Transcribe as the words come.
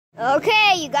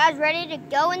Okay, you guys ready to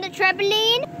go in the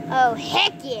trampoline? Oh,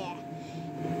 heck yeah.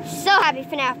 So happy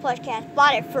FNAF Plushcast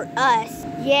bought it for us.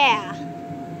 Yeah,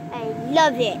 I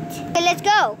love it. Okay, let's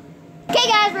go. Okay,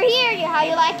 guys, we're here. How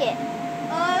you like it?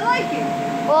 I like it.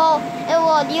 Well,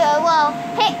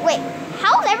 hey, wait.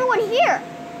 How's everyone here?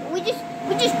 We just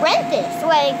rent this the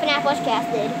way FNAF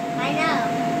Plushcast did. I know.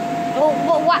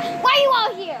 Well, why are you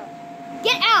all here?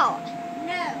 Get out.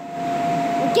 No.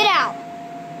 Get out.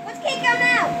 Let's kick them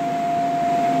out.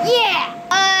 Yeah.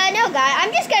 No, guys.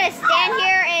 I'm just gonna stand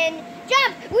here and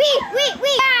jump. Wee.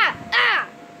 Ow.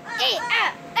 Get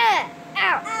out. Get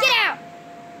out.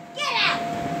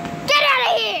 Get out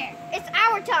of here. It's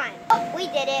our time. Oh, we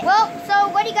did it. Well, so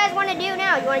what do you guys want to do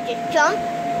now? You want to just jump?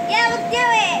 Yeah, let's do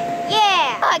it.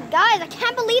 Yeah. Guys, I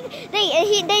can't believe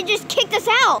they just kicked us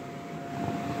out.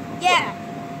 Yeah.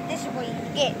 This is what you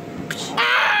get.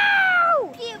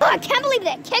 Ow! I can't believe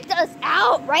they kicked us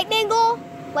out. Right, Mangle?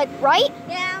 Like, right?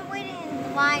 Yeah, I'm waiting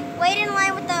in line. Wait in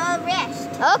line with the rest.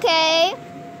 Okay.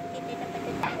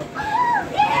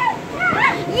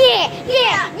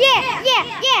 Yeah.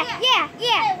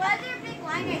 Hey, why is there a big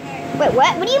line right there? Wait,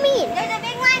 what? What do you mean? There's a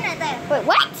big line right there. Wait,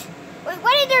 what?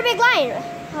 Why is there a big line?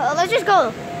 Let's just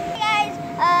go. Hey guys,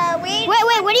 Wait,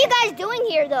 what are you guys doing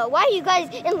here, though? Why are you guys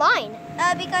in line?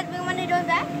 because we want to do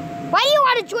that. Why do you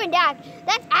want to join that?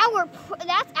 That's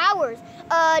ours.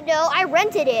 No, I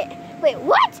rented it. Wait,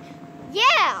 what?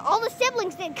 Yeah, all the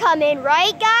siblings didn't come in,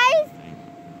 right, guys?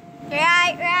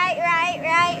 Right.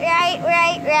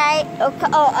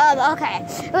 Okay.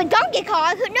 But Donkey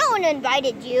Kong, no one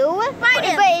invited you. Find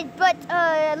him. But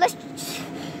let's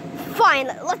fine.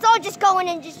 Let's all just go in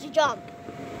and just jump.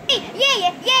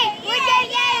 Yeah.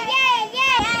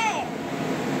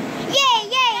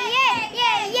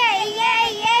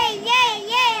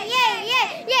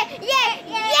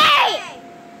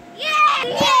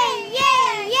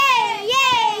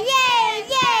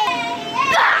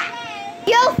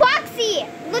 Yo, Foxy,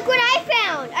 look what I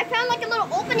found. I found like a little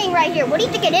opening right here. What do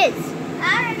you think it is?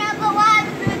 I don't know, but why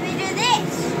would we do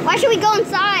this? Why should we go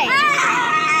inside?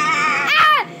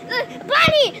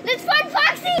 Bunny, let's find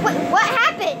Foxy. What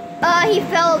happened? He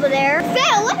fell over there.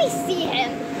 Fell, let me see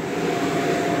him.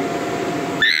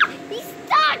 He's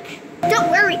stuck.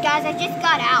 Don't worry, guys, I just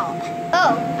got out.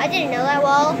 Oh, I didn't know that.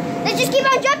 Well, let's just keep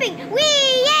on jumping. Wee,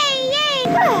 yay.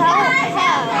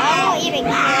 I don't even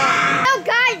care. Oh,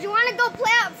 guys, you want to go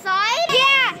play